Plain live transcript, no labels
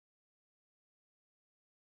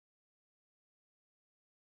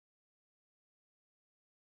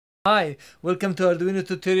Hi, welcome to Arduino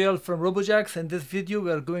tutorial from Robojax. In this video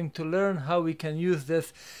we are going to learn how we can use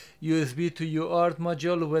this USB to UART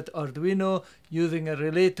module with Arduino using a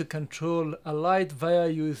relay to control a light via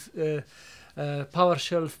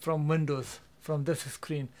PowerShell from Windows from this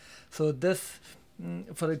screen. So this,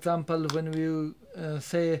 for example, when we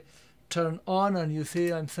say turn on and you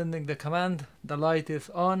see I'm sending the command, the light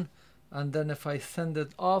is on, and then if I send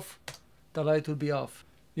it off, the light will be off.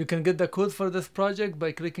 You can get the code for this project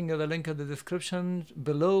by clicking on the link in the description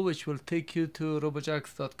below, which will take you to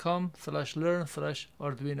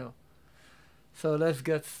robojax.com/learn/Arduino. So let's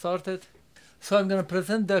get started. So I'm going to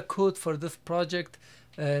present the code for this project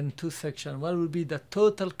in two sections. One will be the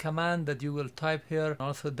total command that you will type here.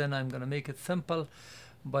 Also then I'm going to make it simple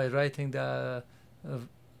by writing the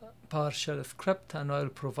PowerShell script, and I'll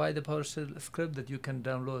provide the PowerShell script that you can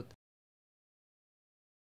download.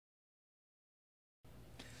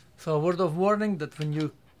 So a word of warning that when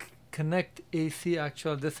you connect AC,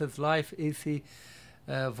 actually this is live AC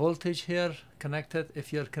voltage here connected.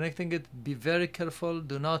 If you're connecting it, be very careful.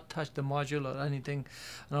 Do not touch the module or anything,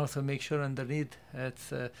 and also make sure underneath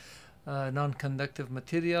it's non-conductive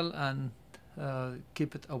material, and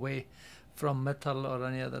keep it away from metal or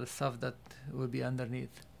any other stuff that will be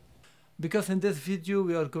underneath. Because in this video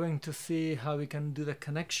we are going to see how we can do the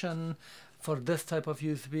connection for this type of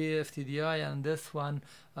USB FTDI and this one,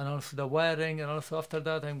 and also the wiring, and also after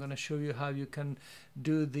that I'm going to show you how you can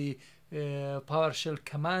do the PowerShell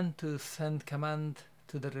command to send command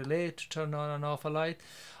to the relay to turn on and off a light,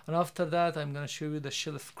 and after that I'm going to show you the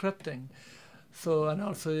shell scripting. So, and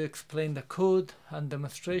also explain the code and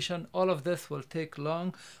demonstration. All of this will take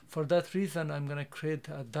long. For that reason I'm going to create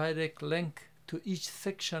a direct link to each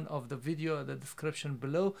section of the video at the description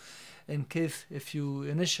below, in case if you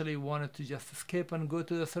initially wanted to just escape and go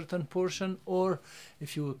to a certain portion, or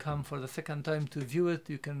if you come for the second time to view it,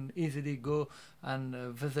 you can easily go and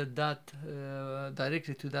visit that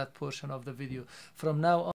directly to that portion of the video from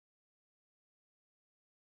now on.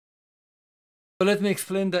 So let me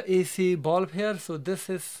explain the AC bulb here. So this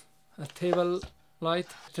is a table light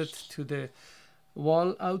to the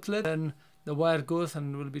wall outlet, and the wire goes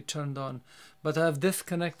and will be turned on. But I have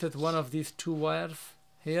disconnected one of these two wires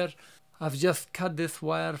here. I've just cut this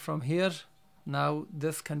wire from here. Now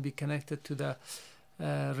this can be connected to the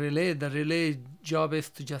relay. The relay job is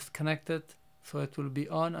to just connect it, so it will be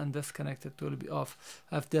on, and this connected will be off.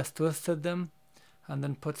 I've just twisted them and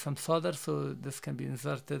then put some solder so this can be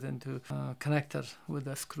inserted into a connector with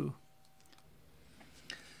a screw.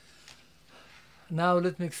 Now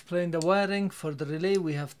let me explain the wiring. For the relay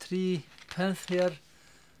we have 3 pins here.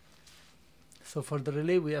 So for the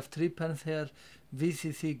relay we have 3 pins here: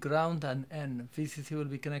 VCC, ground, and N. VCC will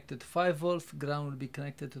be connected to 5 volts, ground will be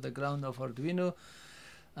connected to the ground of Arduino,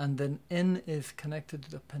 and then N is connected to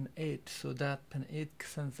the pin 8. So that pin 8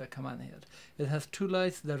 sends the command here. It has 2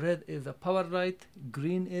 lights. The red is a power light,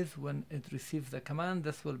 green is when it receives the command.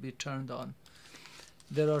 This will be turned on.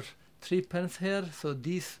 There are 3 pins here. So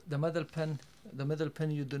these, the middle pin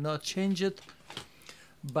you do not change it,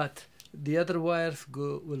 but the other wires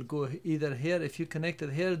will go either here. If you connect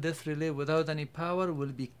it here, this relay without any power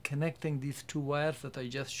will be connecting these 2 wires that I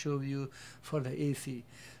just showed you for the AC.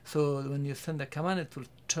 So when you send the command, it will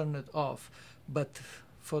turn it off. But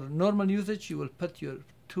for normal usage, you will put your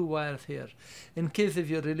 2 wires here. In case if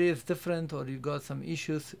your relay is different or you got some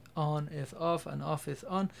issues, on is off and off is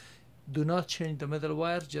on, do not change the middle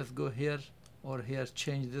wire. Just go here or here,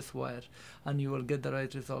 change this wire, and you will get the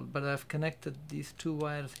right result. But I've connected these 2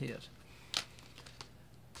 wires here.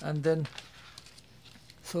 And then,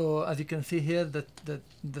 so as you can see here, that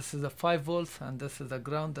this is a 5 volts, and this is a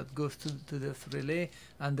ground that goes to this relay,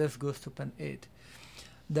 and this goes to pin 8.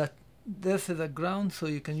 This is a ground, so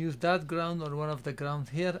you can use that ground or one of the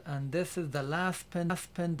grounds here, and this is the last pin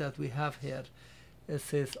that we have here. It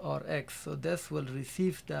says RX, so this will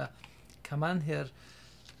receive the command here.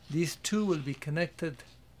 These 2 will be connected.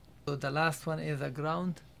 So the last one is a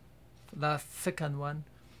ground, second one.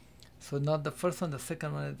 So not the first one, the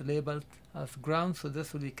second one is labeled as ground. So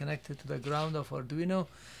this will be connected to the ground of Arduino.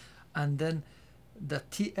 And then the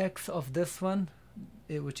TX of this one,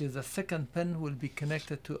 which is the second pin, will be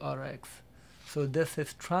connected to RX. So this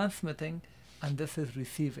is transmitting and this is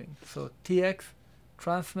receiving. So TX,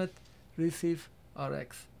 transmit, receive,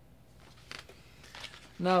 RX.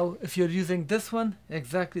 Now if you're using this one,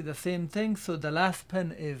 exactly the same thing. So the last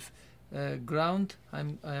pin is ground.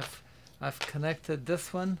 I've connected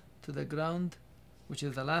this one to the ground, which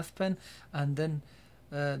is the last pin, and then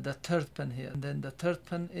the third pin here, and then the third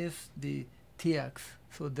pin is the TX.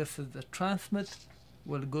 So this is the transmit,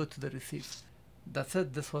 will go to the receive. That's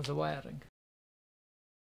it. This was the wiring.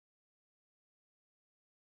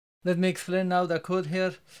 Let me explain now the code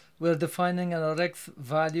here. We're defining an RX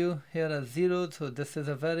value here as 0, so this is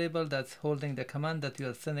a variable that's holding the command that we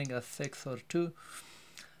are sending as 6 or 2.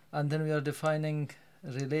 And then we are defining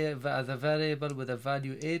relay as a variable with a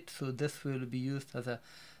value 8, so this will be used as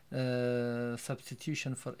a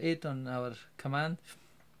substitution for 8 on our command.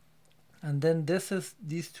 And then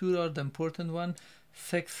these two are the important one.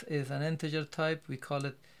 6 is an integer type, we call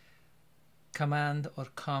it command or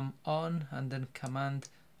com on, and then command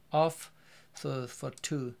off, so for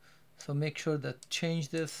 2. So make sure that change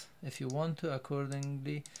this if you want to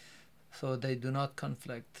accordingly, so they do not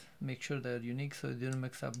conflict. Make sure they're unique, so you don't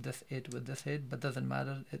mix up this 8 with this 8, but doesn't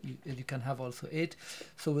matter, you can have also 8.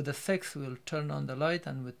 So with the 6 we'll turn on the light,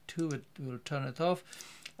 and with 2 we'll turn it off.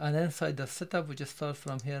 And inside the setup, we just start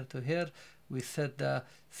from here to here. We set the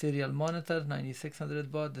serial monitor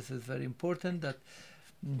 9600 baud. This is very important that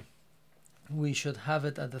we should have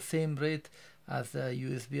it at the same rate as the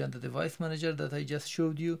USB and the device manager that I just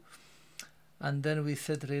showed you. And then we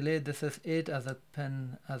set relay, this is 8 as a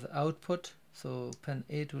pin as output, so pin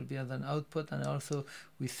 8 will be as an output. And also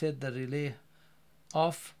we set the relay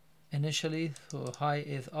off initially, so high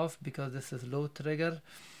is off because this is low trigger.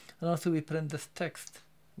 And also we print this text,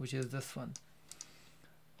 which is this one.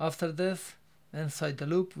 After this, inside the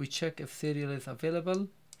loop we check if serial is available,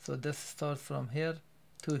 so this starts from here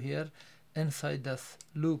to here inside this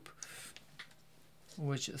loop,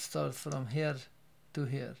 which starts from here to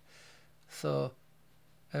here. So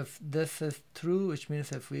if this is true, which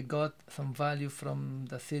means if we got some value from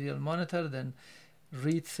the serial monitor, then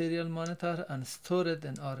read serial monitor and store it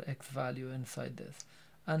in our X value inside this.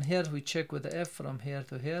 And here we check with the F from here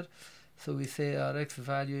to here. So we say our X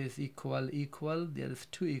value is equal, there is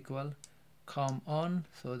 2 equal, com on,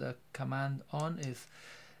 so the command on is,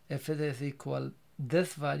 if it is equal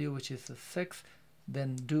this value, which is a 6,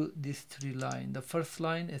 then do these 3 lines. The first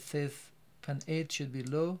line, it says pin 8 should be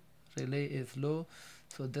low, relay is low,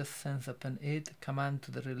 so this sends a pin 8 command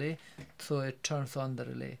to the relay, so it turns on the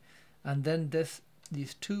relay. And then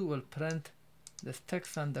these 2 will print this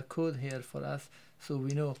text and the code here for us, so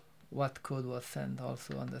we know what code was sent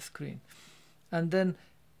also on the screen. And then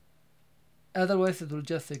otherwise it will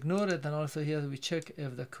just ignore it. And also here we check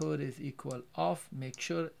if the code is equal off, make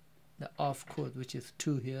sure the off code, which is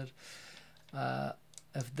 2 here,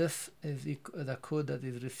 if this is the code that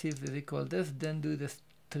is received is equal this, then do this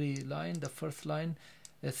 3 line. The first line,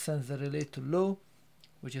 it sends the relay to low,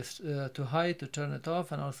 which is to high to turn it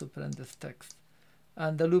off, and also print this text.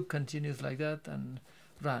 And the loop continues like that and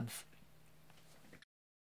runs.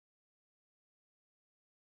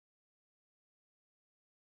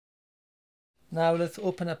 Now let's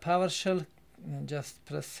open a PowerShell, and just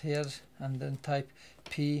press here and then type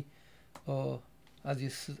P O. As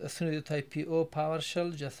soon as you type PO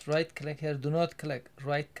PowerShell, just right click here, do not click,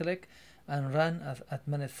 right click and run as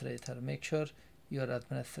administrator. Make sure you're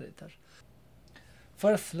administrator.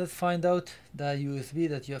 First, let's find out the USB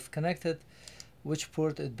that you have connected, which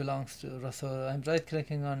port it belongs to. So I'm right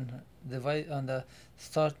clicking on device, on the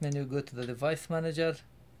start menu, go to the device manager,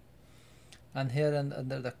 and here and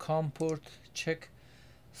under the COM port, check.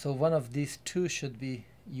 So one of these 2 should be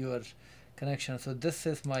your connection. So this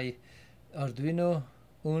is my Arduino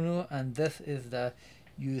Uno, and this is the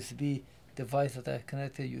USB device that I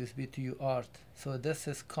connected USB to UART. So this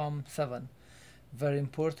is COM7, very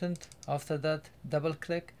important. After that, double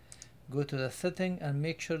click, go to the setting and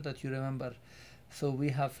make sure that you remember. So we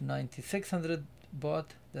have 9600 baud,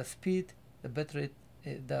 the speed, the bitrate,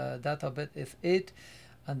 the data bit is 8,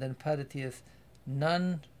 and then parity is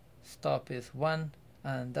none, stop is 1,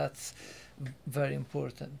 and that's very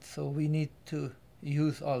important. So we need to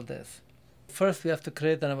use all this. First we have to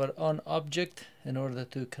create our own object in order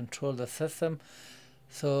to control the system.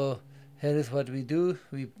 So here is what we do.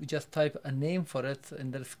 We just type a name for it,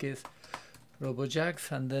 in this case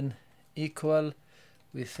Robojax, and then equal,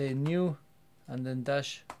 we say new, and then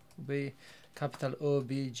dash B, capital O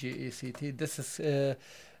B G E C T. This is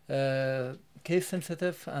case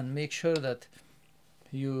sensitive, and make sure that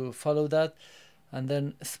you follow that. And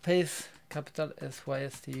then space, capital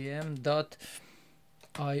SYSTEM dot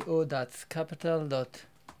IO, that's capital dot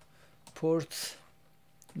ports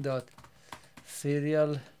dot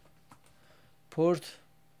serial port,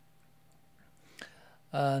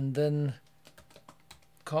 and then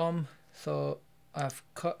COM. So I've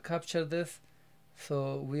captured this,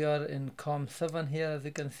 so we are in COM7 here, as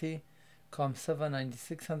you can see, COM7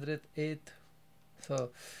 9608.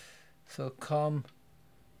 So COM7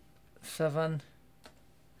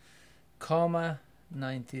 comma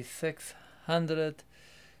 9600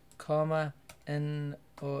 comma NONE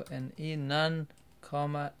none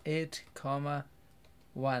comma 8 comma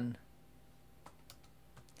 1.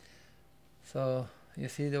 So you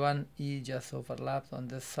see the one E just overlapped on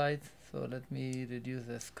this side. So let me reduce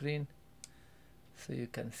the screen so you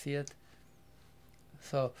can see it.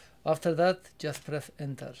 So after that, just press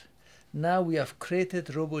enter. Now we have created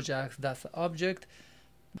Robojax, that's the object.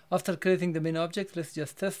 After creating the main object, let's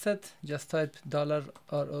just test it. Just type $ROBOJAX,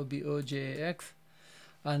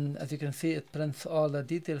 and as you can see, it prints all the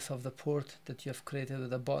details of the port that you have created with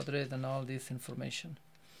the baud rate and all this information.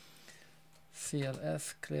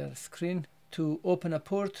 CLS, clear screen. To open a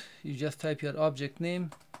port, you just type your object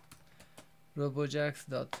name,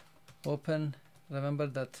 robojax.open. Remember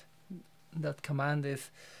that that command is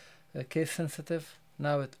case sensitive.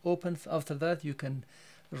 Now it opens. After that, you can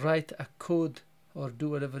write a code or do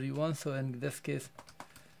whatever you want. So in this case,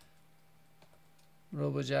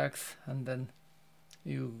 Robojax, and then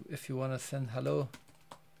if you want to send hello,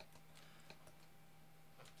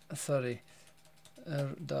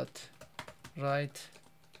 dot write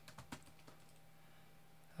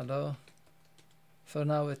hello. So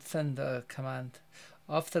now it send the command.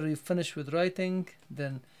 After you finish with writing,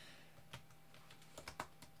 then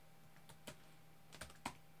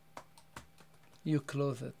you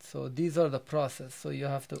close it. So these are the process. So you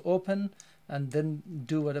have to open and then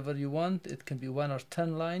do whatever you want. It can be 1 or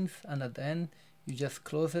 10 lines, and at the end you just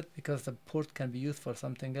close it, because the port can be used for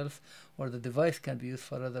something else, or the device can be used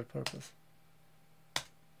for other purpose.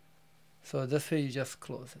 So this way you just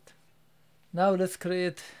close it. Now let's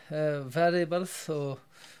create variables so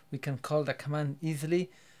we can call the command easily.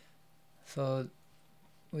 So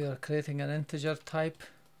we are creating an integer type,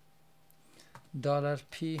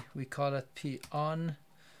 $P, we call it P on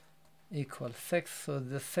equal 6. So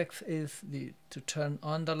the 6 is to turn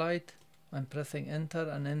on the light. I'm pressing enter.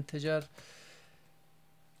 An integer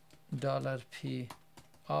 $P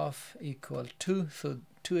off equal 2. So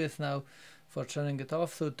 2 is now for turning it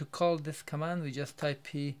off. So to call this command, we just type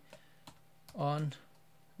P on,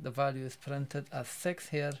 the value is printed as 6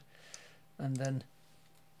 here, and then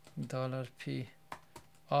 $P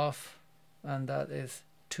off, and that is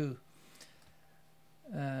 2.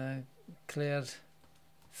 Clear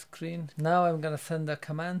screen. Now I'm gonna send a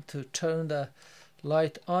command to turn the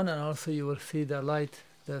light on, and also you will see the light,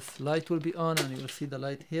 this light will be on, and you will see the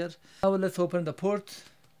light here. Now let's open the port.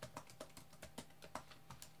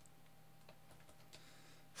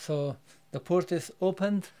 So the port is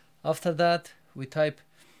opened. After that, we type,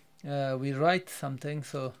 we write something.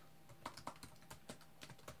 So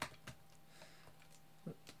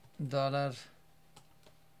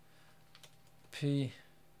 $P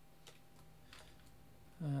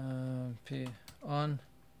P on,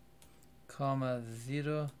 comma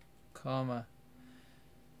 0, comma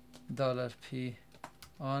 $P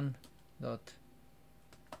on dot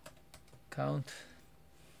count,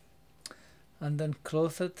 and then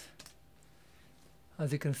close it.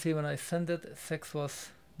 As you can see, when I send it, 6 was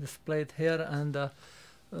displayed here and the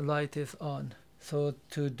light is on. So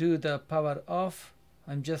to do the power off,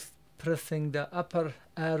 I'm just pressing the upper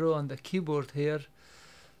arrow on the keyboard here.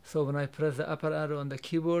 So when I press the upper arrow on the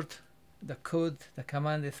keyboard, the code, the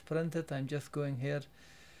command is printed. I'm just going here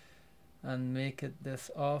and make it this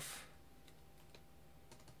off.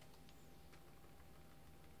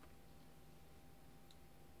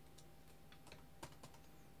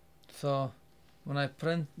 So when I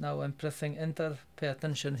print, now I'm pressing enter. Pay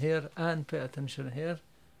attention here and pay attention here.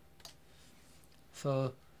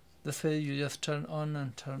 So this way you just turn on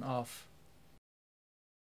and turn off.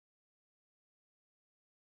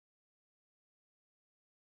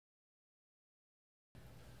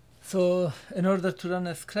 So in order to run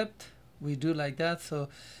a script, we do like that. So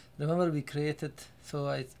remember we created, so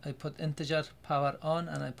I put integer power on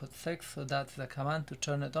and I put 6, so that's the command to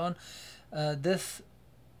turn it on. This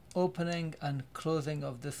opening and closing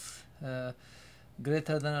of this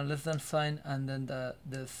greater than or less than sign, and then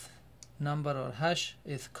this number or hash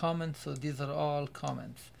is comment. So these are all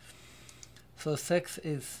comments. So 6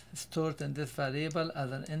 is stored in this variable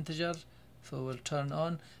as an integer, so we'll turn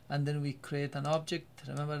on, and then we create an object.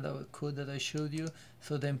 Remember the code that I showed you.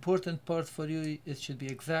 So the important part for you, it should be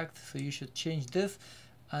exact, so you should change this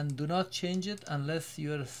and do not change it unless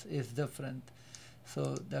yours is different.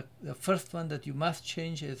 So the first one that you must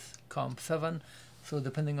change is comp7. So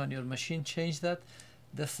depending on your machine, change that.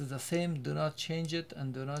 This is the same, do not change it,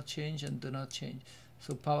 and do not change, and do not change.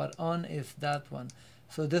 So power on is that one.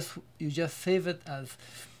 So this, you just save it as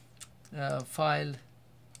file,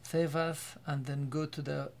 save as, and then go to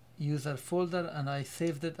the user folder, and I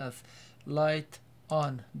saved it as light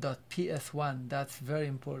on.ps1. That's very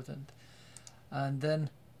important. And then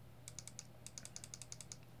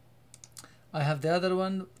I have the other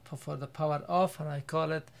one for the power off, and I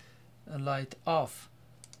call it light off.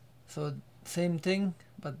 So same thing,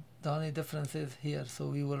 but the only difference is here. So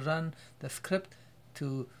we will run the script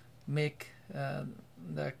to make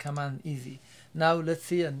the command easy. Now let's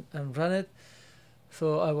see and run it.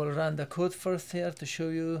 So I will run the code first here to show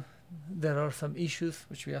you there are some issues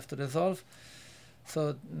which we have to resolve.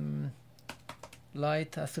 So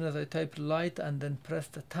light, as soon as I type light and then press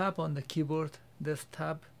the tab on the keyboard, this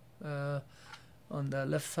tab on the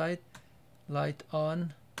left side, light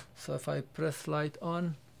on. So if I press light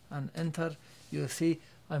on and enter, you'll see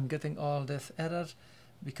I'm getting all this error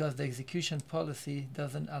because the execution policy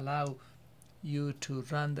doesn't allow you to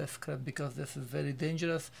run the script, because this is very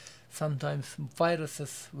dangerous. Sometimes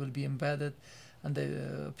viruses will be embedded, and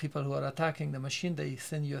the people who are attacking the machine, they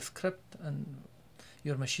send you a script and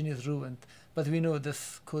your machine is ruined. But we know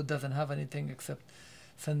this code doesn't have anything except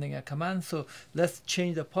sending a command. So let's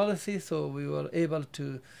change the policy so we were able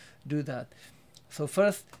to do that. So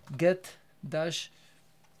first get dash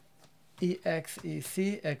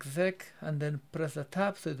exec exec and then press the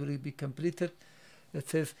tab so it will be completed. It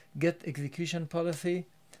says get execution policy.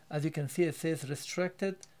 As you can see, it says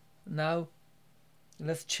restricted. Now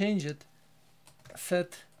let's change it.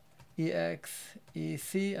 Set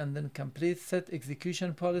exec and then complete set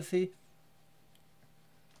execution policy.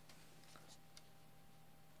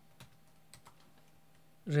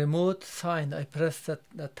 Remote signed. I press the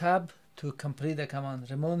tab to complete the command.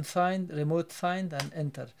 Remote signed, and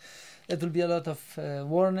enter. It will be a lot of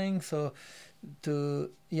warning. So to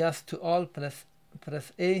yes to all, press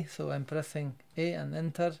A. So I'm pressing A and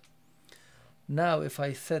enter. Now if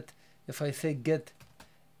I say get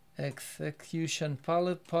execution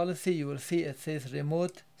policy, you will see it says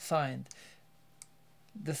remote signed.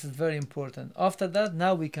 This is very important. After that,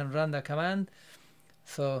 now we can run the command.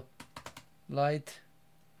 So light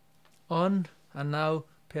on, and now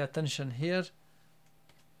pay attention here.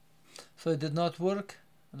 So it did not work.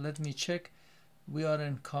 Let me check. We are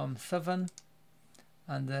in COM7,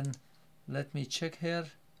 and then let me check here.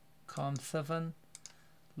 COM7,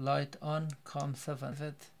 light on, COM7.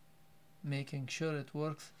 It, making sure it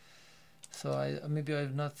works. So maybe I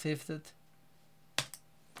have not saved it.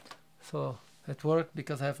 So it worked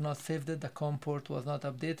because I have not saved it. The COM port was not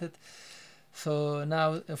updated. So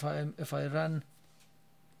now if I run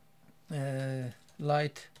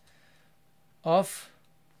light off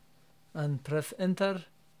and press enter,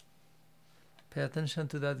 pay attention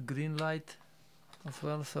to that green light as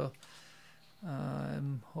well. So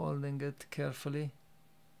I'm holding it carefully.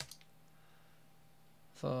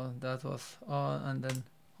 So that was on and then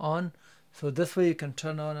on. So this way you can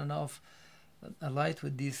turn on and off a light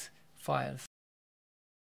with these files.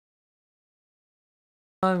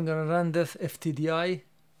 I'm gonna run this FTDI.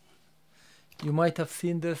 You might have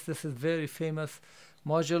seen this. This is very famous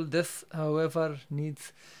module. This, however,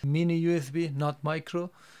 needs mini USB, not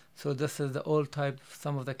micro. So this is the old type.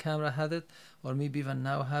 Some of the camera had it, or maybe even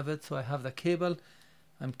now have it. So I have the cable.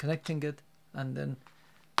 I'm connecting it and then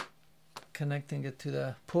connecting it to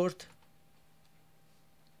the port.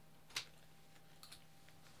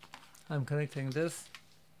 I'm connecting this.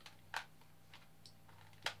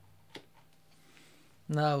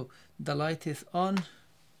 Now the light is on.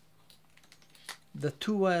 The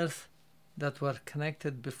two wires that were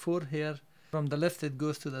connected before here, from the left it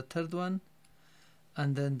goes to the third one,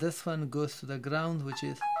 and then this one goes to the ground, which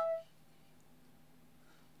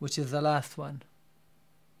is the last one.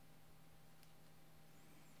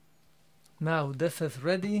 Now this is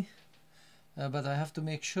ready, but I have to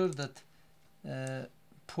make sure that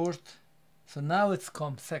port, so now it's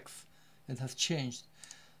COM6, it has changed.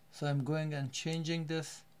 So I'm going and changing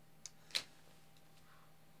this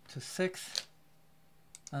to 6,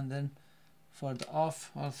 and then for the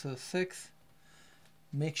off also 6.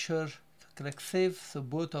 Make sure to click save, so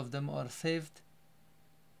both of them are saved.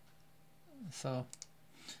 So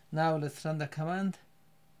now let's run the command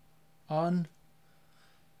on.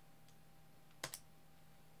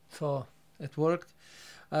 So it worked,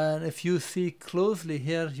 and if you see closely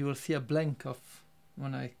here, you will see a blink of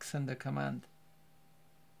when I send the command.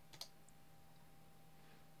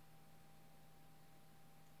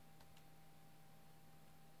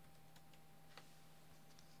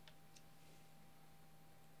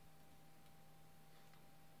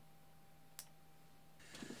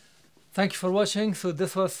 Thank you for watching. So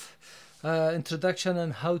this was introduction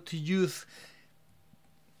on how to use.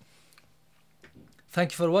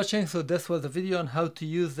 Thank you for watching. So this was a video on how to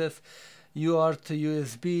use this UART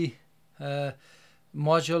USB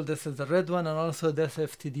module. This is the red one, and also this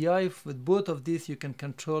FTDI. With both of these, you can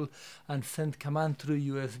control and send command through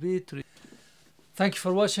USB. Thank you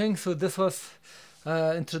for watching. So this was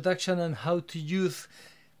introduction on how to use.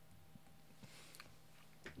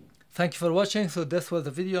 Thank you for watching. So this was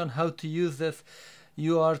a video on how to use this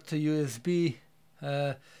UART USB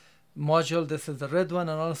module. This is the red one,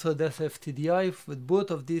 and also this FTDI. With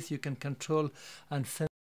both of these you can control and send